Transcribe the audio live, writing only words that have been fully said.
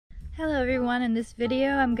Hello everyone, in this video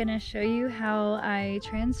I'm going to show you how I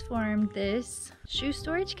transformed this shoe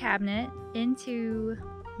storage cabinet into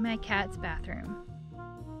my cat's bathroom.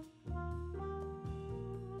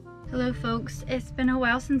 Hello folks, it's been a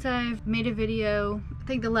while since I've made a video. I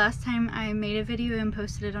think the last time I made a video and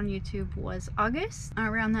posted it on YouTube was August.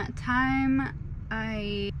 Around that time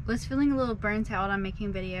I was feeling a little burnt out on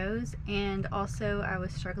making videos, and also I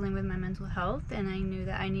was struggling with my mental health, and I knew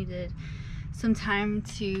that I needed some time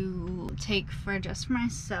to take for just for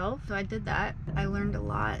myself, so I did that. I learned a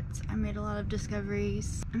lot. I made a lot of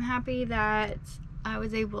discoveries. I'm happy that I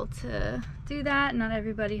was able to do that. Not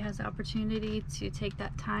everybody has the opportunity to take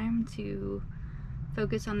that time to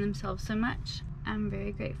focus on themselves so much. I'm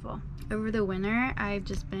very grateful. Over the winter, I've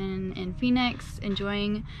just been in Phoenix,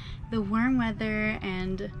 enjoying the warm weather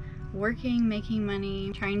and working, making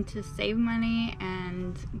money, trying to save money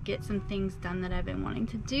and get some things done that I've been wanting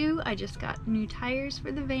to do. I just got new tires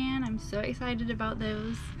for the van. I'm so excited about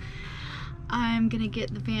those. I'm gonna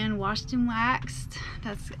get the van washed and waxed.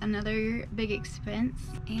 That's another big expense.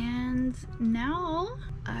 And now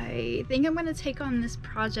I think I'm gonna take on this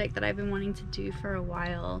project that I've been wanting to do for a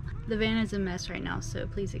while. The van is a mess right now, so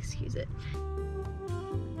please excuse it.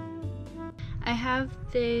 I have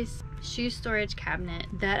this shoe storage cabinet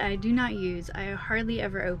that I do not use. I hardly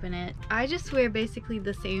ever open it. I just wear basically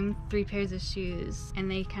the same 3 pairs of shoes, and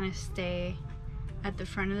they kind of stay at the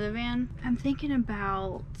front of the van. I'm thinking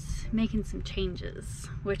about making some changes,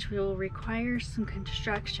 which will require some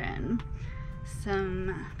construction,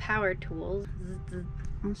 some power tools.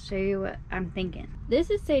 I'll show you what I'm thinking.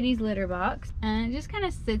 This is Sadie's litter box, and it just kind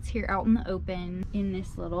of sits here out in the open in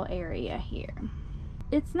this little area here.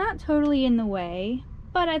 It's not totally in the way,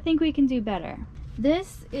 but I think we can do better.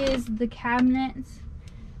 This is the cabinet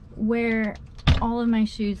where all of my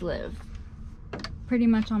shoes live. Pretty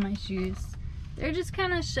much all my shoes. They're just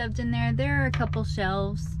kind of shoved in there. There are a couple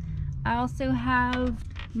shelves. I also have,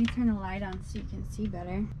 let me turn the light on so you can see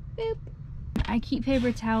better. Boop. I keep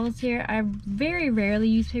paper towels here. I very rarely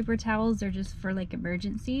use paper towels. They're just for like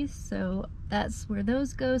emergencies. So that's where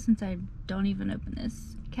those go, since I don't even open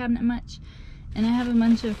this cabinet much. And I have a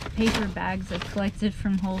bunch of paper bags I've collected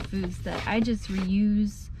from Whole Foods that I just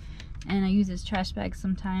reuse, and I use as trash bags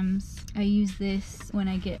sometimes. I use this when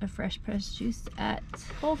I get a fresh pressed juice at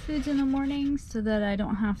Whole Foods in the morning, so that I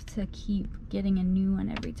don't have to keep getting a new one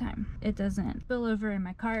every time. It doesn't spill over in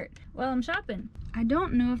my cart while I'm shopping. I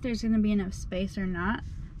don't know if there's gonna be enough space or not.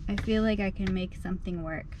 I feel like I can make something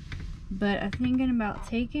work, but I'm thinking about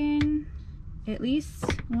taking at least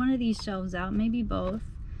one of these shelves out, maybe both,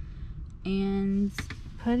 and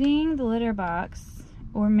putting the litter box,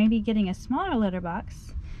 or maybe getting a smaller litter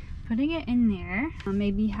box, putting it in there.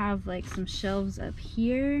 Maybe have like some shelves up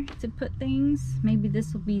here to put things. Maybe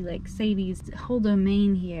this will be like Sadie's whole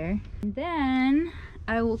domain here. And then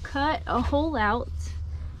I will cut a hole out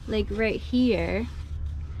like right here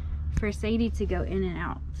for Sadie to go in and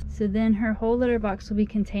out. So then her whole litter box will be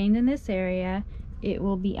contained in this area. It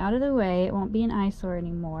will be out of the way. It won't be an eyesore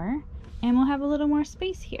anymore. And we'll have a little more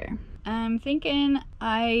space here. I'm thinking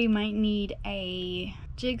I might need a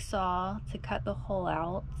jigsaw to cut the hole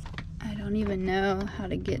out. I don't even know how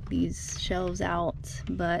to get these shelves out,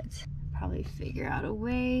 but probably figure out a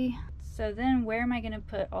way. So then where am I gonna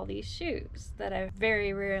put all these shoes that I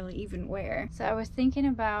very rarely even wear? So I was thinking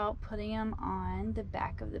about putting them on the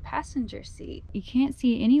back of the passenger seat. You can't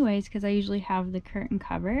see it anyways because I usually have the curtain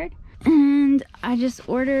covered. And I just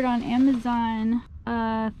ordered on Amazon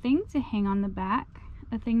a thing to hang on the back.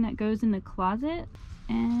 A thing that goes in the closet,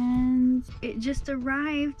 and it just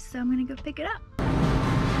arrived, so I'm gonna go pick it up.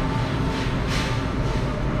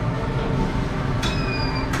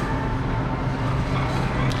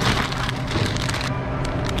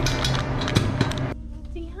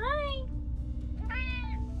 Say hi.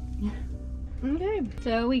 Okay,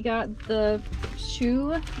 so we got the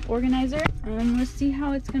shoe organizer, and let's see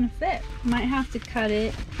how it's gonna fit. Might have to cut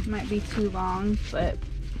it, might be too long, but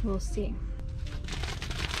we'll see.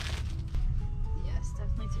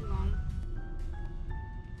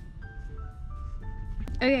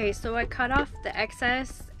 Okay, so I cut off the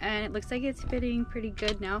excess, and it looks like it's fitting pretty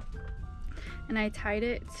good now. And I tied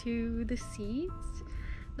it to the seats.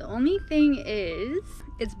 The only thing is,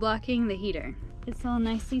 it's blocking the heater. It's all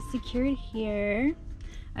nicely secured here.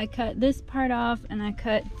 I cut this part off, and I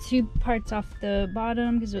cut 2 parts off the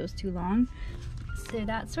bottom because it was too long. So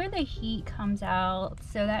that's where the heat comes out.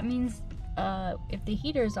 So that means if the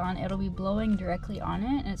heater's on, it'll be blowing directly on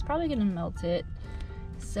it, and it's probably gonna melt it.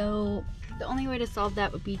 So the only way to solve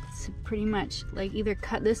that would be to pretty much like either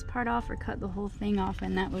cut this part off or cut the whole thing off,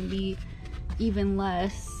 and that would be even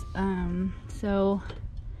less. So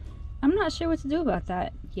not sure what to do about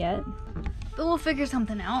that yet. But we'll figure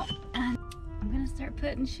something out. And I'm gonna start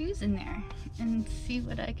putting shoes in there and see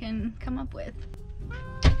what I can come up with.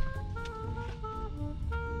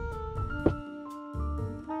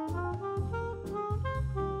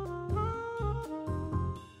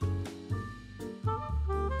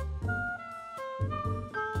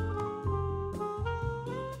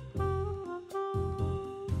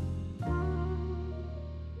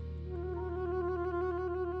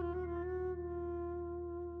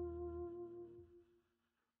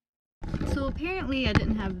 So apparently I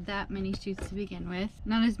didn't have that many shoes to begin with.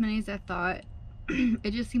 Not as many as I thought.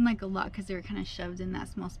 It just seemed like a lot because they were kind of shoved in that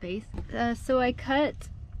small space. So I cut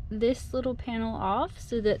this little panel off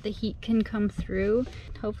so that the heat can come through.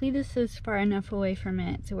 Hopefully this is far enough away from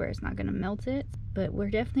it to where it's not going to melt it. But we're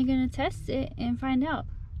definitely going to test it and find out.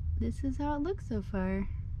 This is how it looks so far.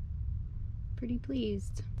 Pretty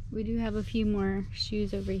pleased. We do have a few more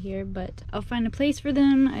shoes over here, but I'll find a place for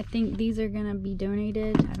them. I think these are gonna be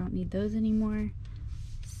donated. I don't need those anymore.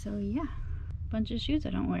 So yeah, bunch of shoes I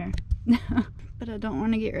don't wear. But I don't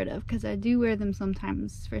want to get rid of because I do wear them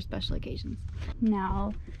sometimes for special occasions.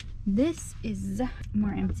 Now, this is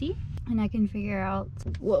more empty and I can figure out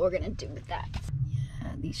what we're gonna do with that.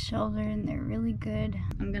 Yeah, these shelves are in there really good.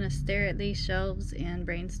 I'm gonna stare at these shelves and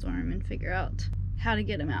brainstorm and figure out how to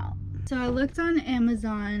get them out. So I looked on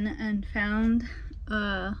Amazon and found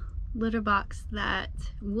a litter box that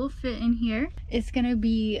will fit in here. It's gonna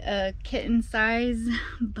be a kitten size,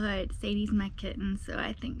 but Sadie's my kitten, so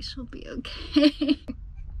I think she'll be okay.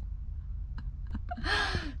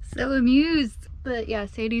 So amused. But yeah,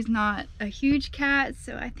 Sadie's not a huge cat,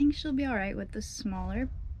 so I think she'll be alright with the smaller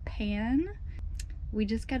pan. We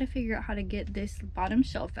just gotta figure out how to get this bottom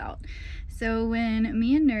shelf out. So when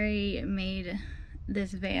me and Nuri made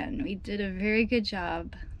this van, we did a very good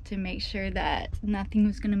job to make sure that nothing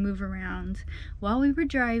was going to move around while we were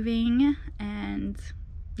driving, and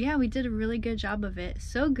yeah, we did a really good job of it.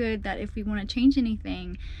 So good that if we want to change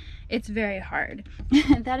anything, it's very hard.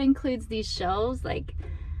 That includes these shelves, like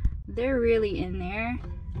they're really in there.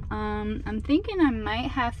 I'm thinking I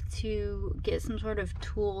might have to get some sort of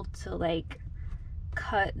tool to like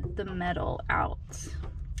cut the metal out.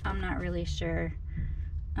 I'm not really sure.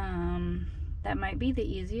 That might be the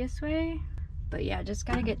easiest way, but yeah, just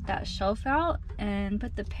gotta get that shelf out and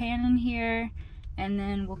put the pan in here, and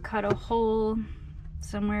then we'll cut a hole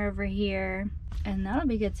somewhere over here and that'll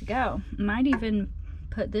be good to go. Might even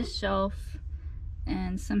put this shelf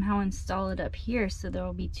and somehow install it up here so there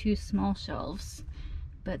will be two small shelves,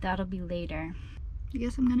 but that'll be later. I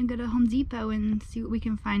guess I'm gonna go to Home Depot and see what we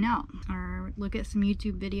can find out, or look at some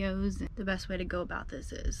YouTube videos. The best way to go about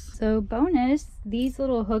this is. So bonus, these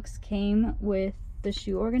little hooks came with the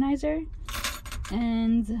shoe organizer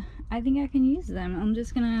and I think I can use them. I'm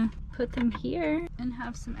just gonna put them here and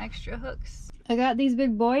have some extra hooks. I got these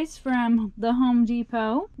big boys from the Home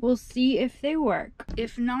Depot. We'll see if they work.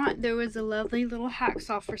 If not, there was a lovely little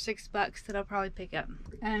hacksaw for $6 that I'll probably pick up.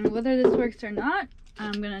 And whether this works or not,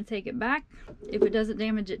 I'm gonna take it back if it doesn't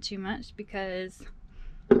damage it too much, because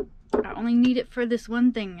I only need it for this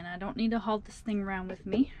one thing and I don't need to haul this thing around with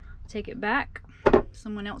me. Take it back.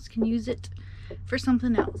 Someone else can use it for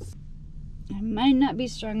something else. I might not be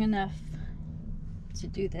strong enough to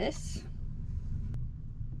do this.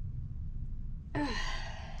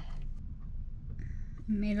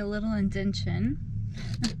 Made a little indentation.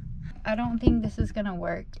 I don't think this is gonna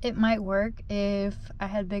work. It might work if I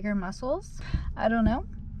had bigger muscles. I don't know.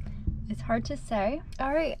 It's hard to say.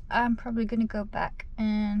 Alright, I'm probably gonna go back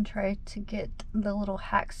and try to get the little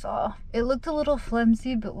hacksaw. It looked a little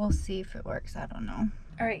flimsy, but we'll see if it works. I don't know.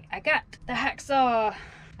 Alright, I got the hacksaw.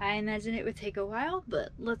 I imagine it would take a while, but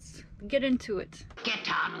let's get into it. Get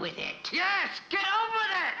on with it. Yes, get on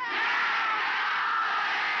with it!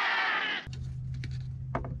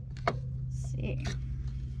 Let's see.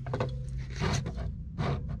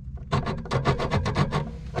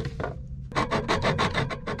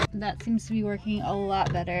 That seems to be working a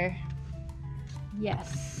lot better.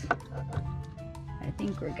 Yes. I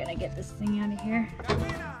think we're gonna get this thing out of here.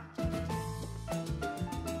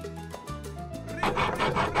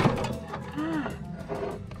 Ah.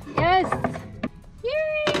 Yes!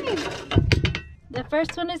 Yay! The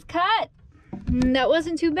first one is cut. That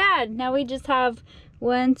wasn't too bad. Now we just have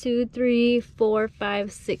 1, 2, 3, 4,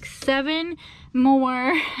 5, 6, 7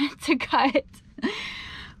 more to cut.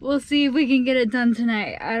 We'll see if we can get it done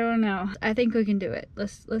tonight. I don't know. I think we can do it.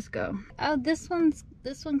 Let's go. Oh, this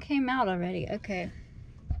one came out already. Okay.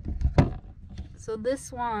 So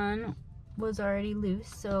this one was already loose,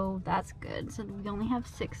 so that's good. So we only have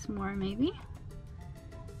 6 more maybe.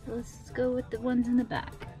 Let's go with the ones in the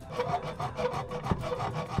back.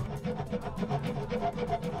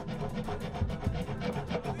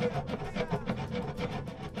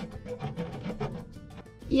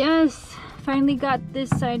 Yes, finally got this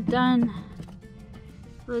side done.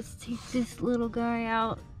 Let's take this little guy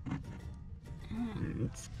out and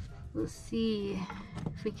let's see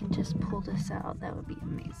if we can just pull this out. That would be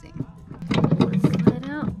amazing. Let's slide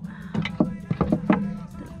out.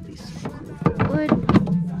 That would be so cool if it would.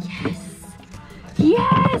 Yes!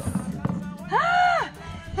 Yes!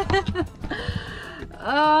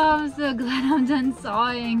 Oh, I'm so glad I'm done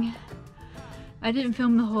sawing. I didn't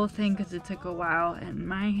film the whole thing because it took a while and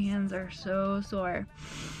my hands are so sore.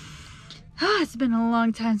 It's been a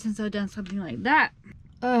long time since I've done something like that.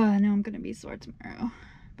 Oh, I know I'm gonna be sore tomorrow,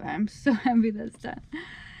 but I'm so happy that's done.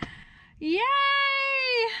 Yay!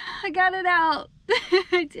 I got it out.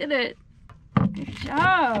 I did it. Good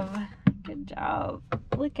job. Good job.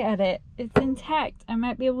 Look at it. It's intact. I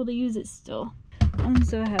might be able to use it still. I'm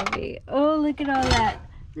so happy. Oh, look at all that.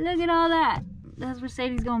 Look at all that. That's where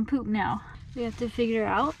Sadie's going poop now. We have to figure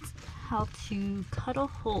out how to cut a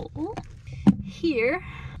hole here.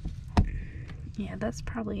 Yeah, that's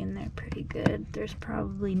probably in there pretty good. There's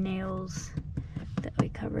probably nails that we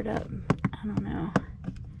covered up. I don't know.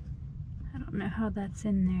 I don't know how that's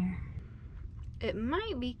in there. It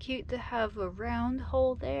might be cute to have a round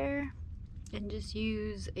hole there and just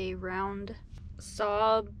use a round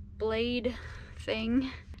saw blade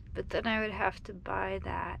thing. But then I would have to buy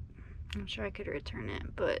that. I'm sure I could return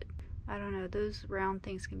it, but I don't know, those round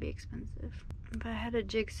things can be expensive. If I had a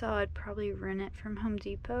jigsaw, I'd probably rent it from Home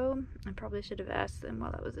Depot. I probably should have asked them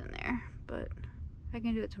while I was in there, but I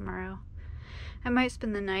can do it tomorrow. I might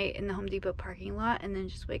spend the night in the Home Depot parking lot and then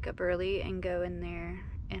just wake up early and go in there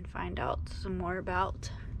and find out some more about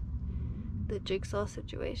the jigsaw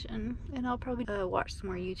situation. And I'll probably watch some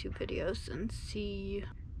more YouTube videos and see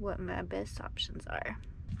what my best options are.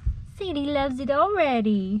 Sadie loves it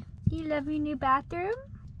already. You love your new bathroom?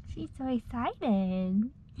 She's so excited.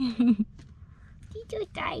 She's so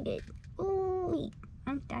excited. Ooh,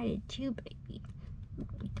 I'm excited too, baby. I'm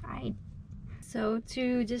excited. So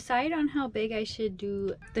to decide on how big I should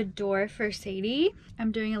do the door for Sadie,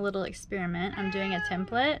 I'm doing a little experiment. I'm doing a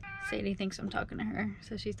template. Sadie thinks I'm talking to her,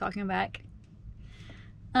 so she's talking back.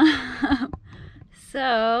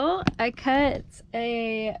 So I cut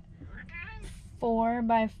a 4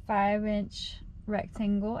 by 5 inch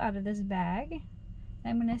rectangle out of this bag.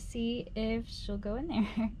 I'm gonna see if she'll go in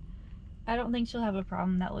there. I don't think she'll have a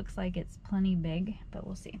problem. That looks like it's plenty big, but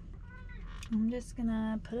we'll see. I'm just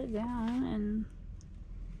gonna put it down and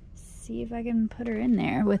see if I can put her in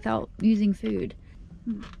there without using food.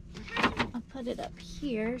 I'll put it up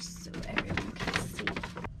here so everyone can see.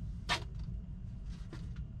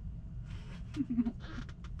 I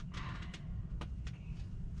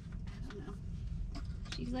don't know.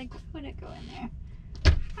 She's like, why would I go in there?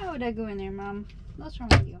 How would I go in there, Mom? What's wrong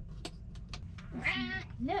with you?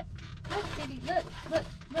 Look, look, Sadie, look, look,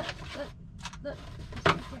 look, look, look.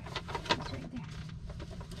 It's right there.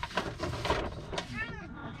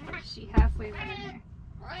 It's she halfway went in there.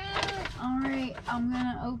 Alright, I'm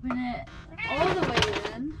gonna open it all the way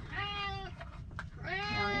in. I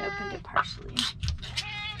only opened it partially.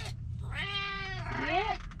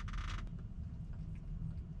 Yeah.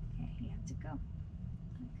 Okay, you have to go.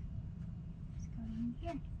 Look. It's going in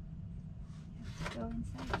here. You have to go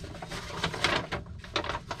inside.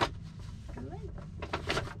 Go in.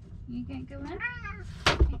 You can't go in?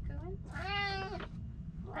 You can't go in?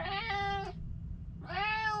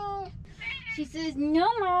 She says, no,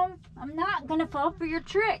 Mom, I'm not gonna fall for your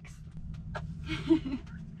tricks.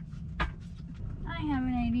 I have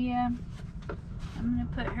an idea. I'm gonna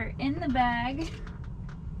put her in the bag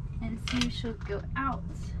and see if she'll go out.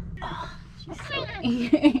 Oh, she's so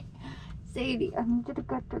angry. Sadie, I need you to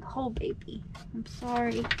go through the hole, baby. I'm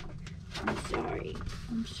sorry. I'm sorry.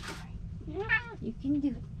 I'm sorry. You can do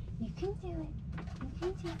it. You can do it. You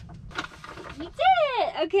can do it. You did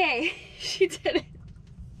it! Okay, she did it.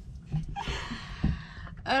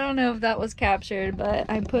 I don't know if that was captured, but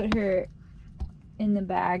I put her in the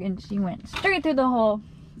bag and she went straight through the hole.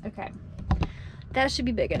 Okay, that should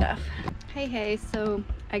be big enough. Hey, so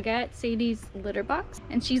I got Sadie's litter box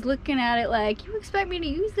and she's looking at it like, you expect me to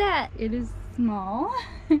use that? It is small.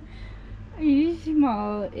 It is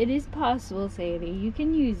small. It is possible, Sadie. You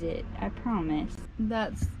can use it, I promise.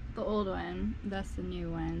 That's the old one. That's the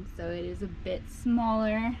new one. So it is a bit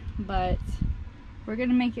smaller, but we're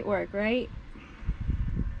gonna make it work, right?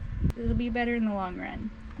 It'll be better in the long run.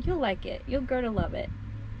 You'll like it. You'll grow to love it.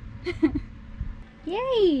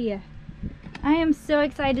 Yay! I am so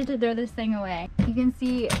excited to throw this thing away. You can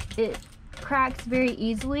see it cracks very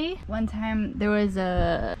easily. One time there was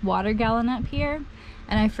a water gallon up here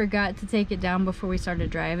and I forgot to take it down before we started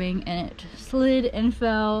driving, and it slid and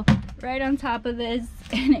fell right on top of this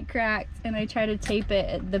and it cracked, and I tried to tape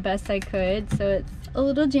it the best I could, so it's a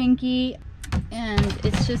little janky and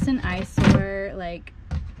it's just an eyesore. Like,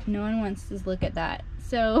 no one wants to look at that.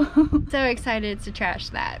 So so excited to trash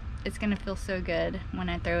that. It's gonna feel so good when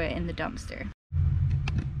I throw it in the dumpster.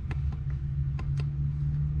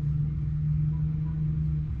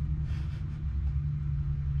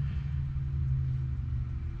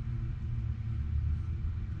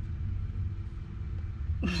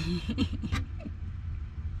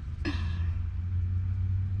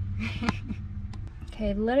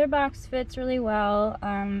 Okay, the letterbox fits really well.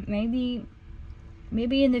 Maybe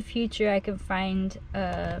in the future I can find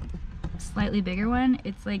a slightly bigger one.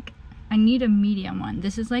 It's like, I need a medium one.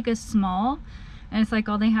 This is like a small, and it's like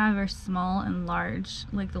all they have are small and large.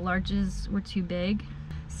 Like the larges were too big.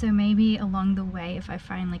 So maybe along the way, if I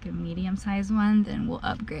find like a medium sized one, then we'll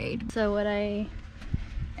upgrade. So what I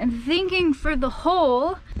am thinking for the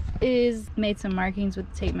hole is made some markings with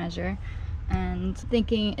the tape measure, and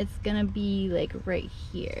thinking it's gonna be like right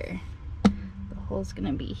here. The hole's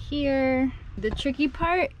gonna be here. The tricky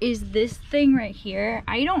part is this thing right here.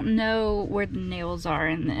 I don't know where the nails are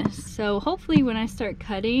in this, so hopefully when I start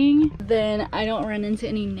cutting, then I don't run into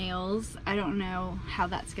any nails. I don't know how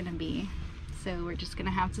that's gonna be, so we're just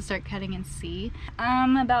gonna have to start cutting and see.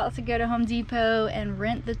 I'm about to go to Home Depot and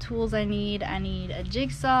rent the tools I need. I need a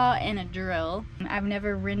jigsaw and a drill. I've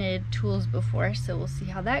never rented tools before, so we'll see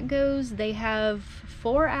how that goes. They have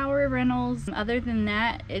 4-hour rentals. Other than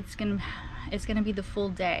that, it's gonna be the full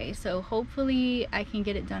day, so hopefully I can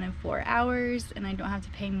get it done in 4 hours and I don't have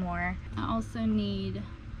to pay more. I also need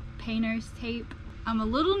painter's tape. I'm a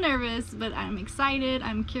little nervous, but I'm excited,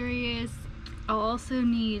 I'm curious. I'll also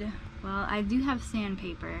need, well, I do have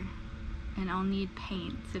sandpaper, and I'll need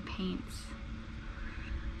paint to paint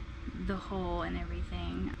the hole and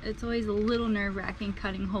everything. It's always a little nerve-wracking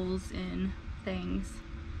cutting holes in things.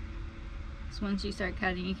 So once you start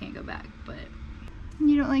cutting, you can't go back. But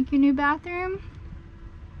you don't like your new bathroom?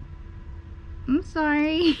 I'm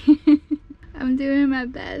sorry. I'm doing my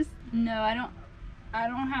best. No, I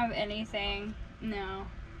don't have anything. No.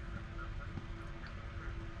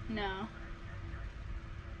 No.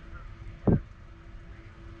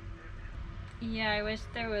 Yeah, I wish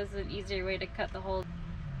there was an easier way to cut the hole.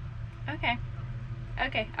 Okay.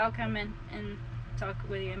 Okay, I'll come in and talk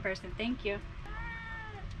with you in person. Thank you.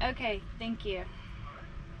 Okay, thank you.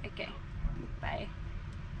 Okay, bye.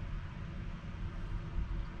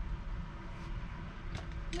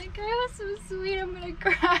 The guy was so sweet, I'm gonna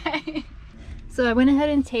cry. So I went ahead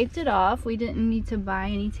and taped it off. We didn't need to buy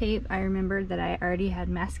any tape. I remembered that I already had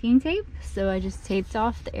masking tape, so I just taped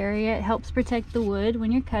off the area. It helps protect the wood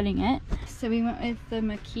when you're cutting it. So we went with the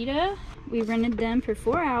Makita. We rented them for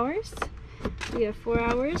 4 hours. We have 4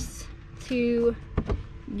 hours to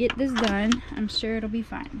get this done. I'm sure it'll be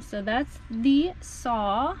fine. So that's the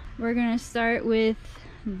saw. We're gonna start with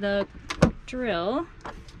the drill.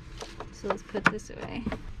 So let's put this away.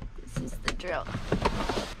 This is the drill.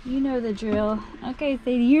 You know the drill. Okay,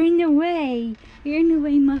 Sadie, you're in the way. You're in the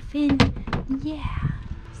way, Muffin. Yeah.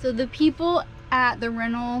 So the people at the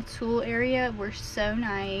rental tool area were so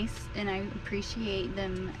nice, and I appreciate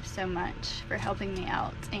them so much for helping me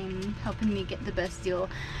out and helping me get the best deal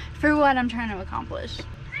for what I'm trying to accomplish.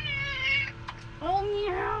 Oh,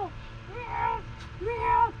 meow. Meow.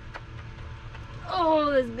 Meow.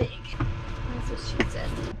 Oh, that's big. That's what she said.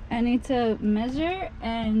 I need to measure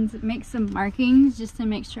and make some markings just to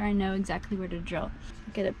make sure I know exactly where to drill.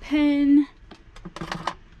 Get a pen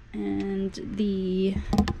and the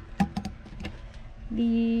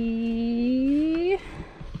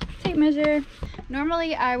tape measure.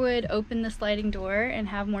 Normally I would open the sliding door and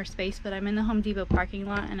have more space, but I'm in the Home Depot parking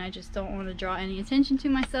lot and I just don't want to draw any attention to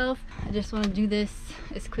myself. I just want to do this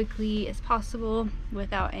as quickly as possible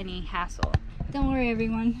without any hassle. Don't worry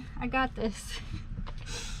everyone, I got this.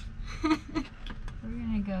 We're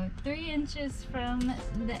gonna go 3 inches from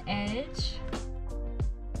the edge.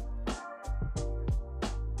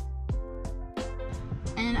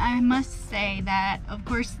 And I must say that, of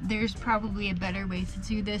course, there's probably a better way to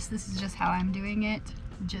do this. This is just how I'm doing it,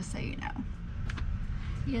 just so you know.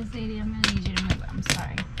 Yes, Sadie, I'm gonna need you to move. I'm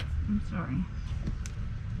sorry. I'm sorry.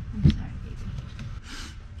 I'm sorry,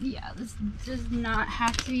 baby. Yeah, this does not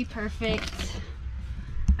have to be perfect.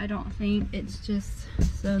 I don't think. It's just,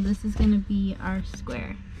 so this is gonna be our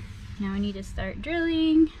square. Now I need to start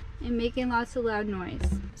drilling and making lots of loud noise.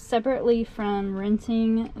 Separately from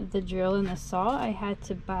renting the drill and the saw, I had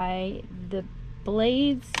to buy the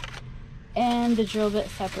blades and the drill bit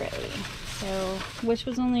separately. So, which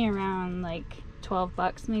was only around like 12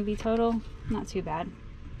 bucks maybe total. Not too bad.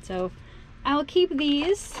 So I'll keep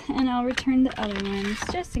these and I'll return the other ones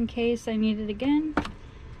just in case I need it again.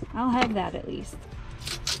 I'll have that at least.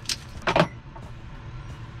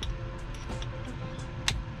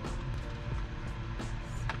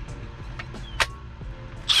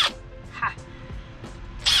 Ha!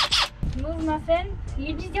 Move, Muffin.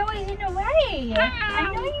 You're just always in the way.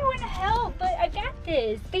 I know you want to help, but I got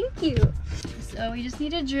this. Thank you. So we just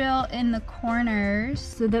need to drill in the corners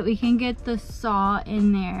so that we can get the saw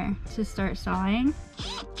in there to start sawing.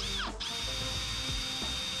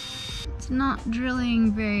 It's not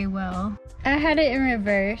drilling very well. I had it in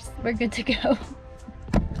reverse. We're good to go.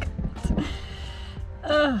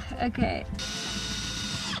 Oh, okay.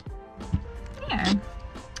 There.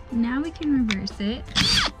 Now we can reverse it.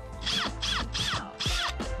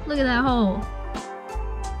 Look at that hole.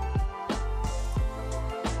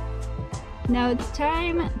 Now it's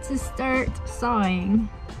time to start sawing.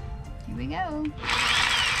 Here we go.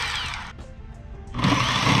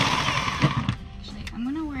 Actually, I'm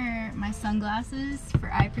gonna wear my sunglasses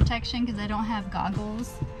for eye protection because I don't have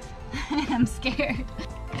goggles. I'm scared.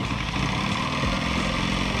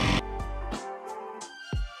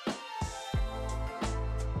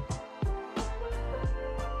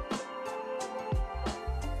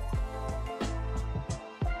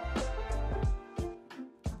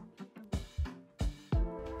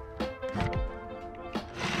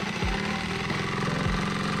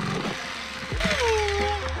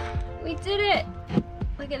 We did it!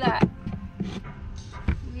 Look at that.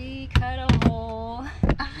 We cut a hole.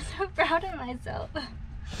 I'm so proud of myself.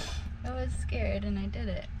 I was scared and I did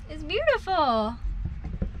it. It's beautiful!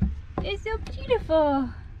 It's so beautiful!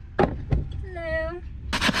 Hello.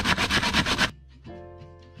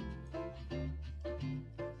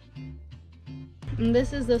 And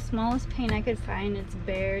this is the smallest paint I could find. It's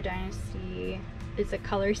Bear Dynasty. It's a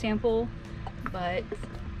color sample, but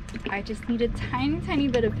I just need a tiny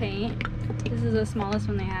bit of paint. This is the smallest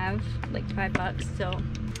one they have, like 5 bucks. So,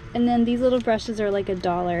 and then these little brushes are like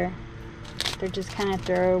 $1. They're just kind of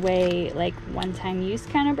throwaway, like one-time use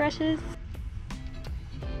kind of brushes.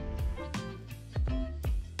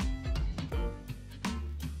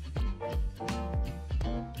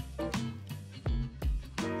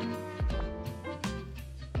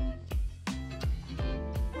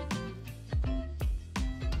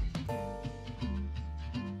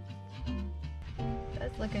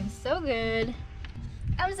 That's looking so good.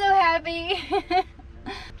 I'm so happy.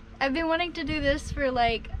 I've been wanting to do this for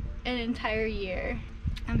like an entire year.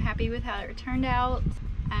 I'm happy with how it turned out.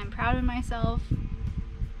 I'm proud of myself.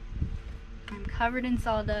 I'm covered in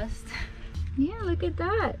sawdust. Yeah, look at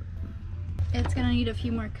that. It's gonna need a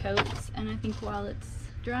few more coats, and I think while it's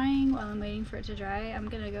drying, while I'm waiting for it to dry, I'm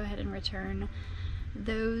gonna go ahead and return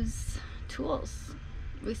those tools.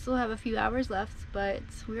 We still have a few hours left, but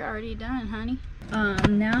we're already done, honey.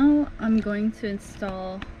 Now I'm going to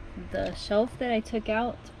install the shelf that I took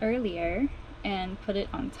out earlier and put it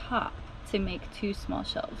on top to make 2 small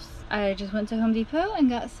shelves. I just went to Home Depot and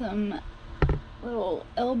got some little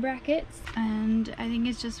L brackets, and I think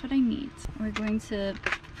it's just what I need. We're going to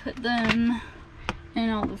put them in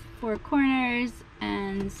all the 4 corners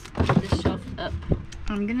and put the shelf up.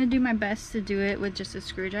 I'm gonna do my best to do it with just a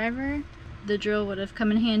screwdriver. The drill would have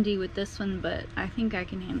come in handy with this one, but I think I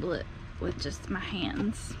can handle it with just my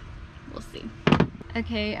hands. We'll see.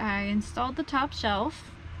 Okay, I installed the top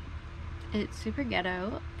shelf. It's super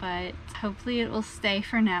ghetto, but hopefully it will stay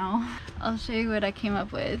for now. I'll show you what I came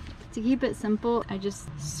up with. To keep it simple, I just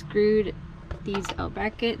screwed these L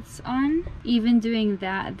brackets on. Even doing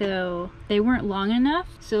that though, they weren't long enough.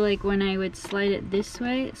 So like when I would slide it this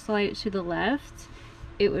way, slide it to the left,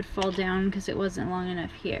 it would fall down because it wasn't long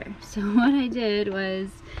enough here. So what I did was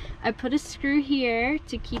I put a screw here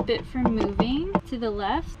to keep it from moving to the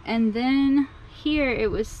left, and then here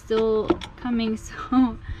it was still coming,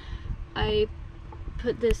 so I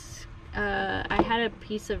put this, I had a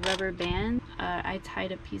piece of rubber band. I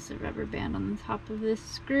tied a piece of rubber band on the top of this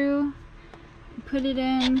screw, put it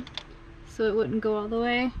in so it wouldn't go all the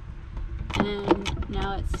way, and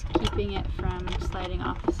now it's keeping it from sliding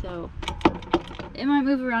off. So it might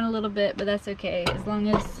move around a little bit, but that's okay as long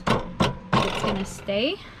as it's gonna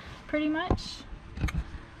stay pretty much.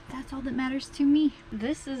 That's all that matters to me.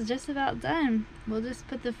 This is just about done. We'll just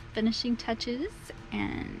put the finishing touches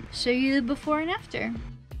and show you the before and after.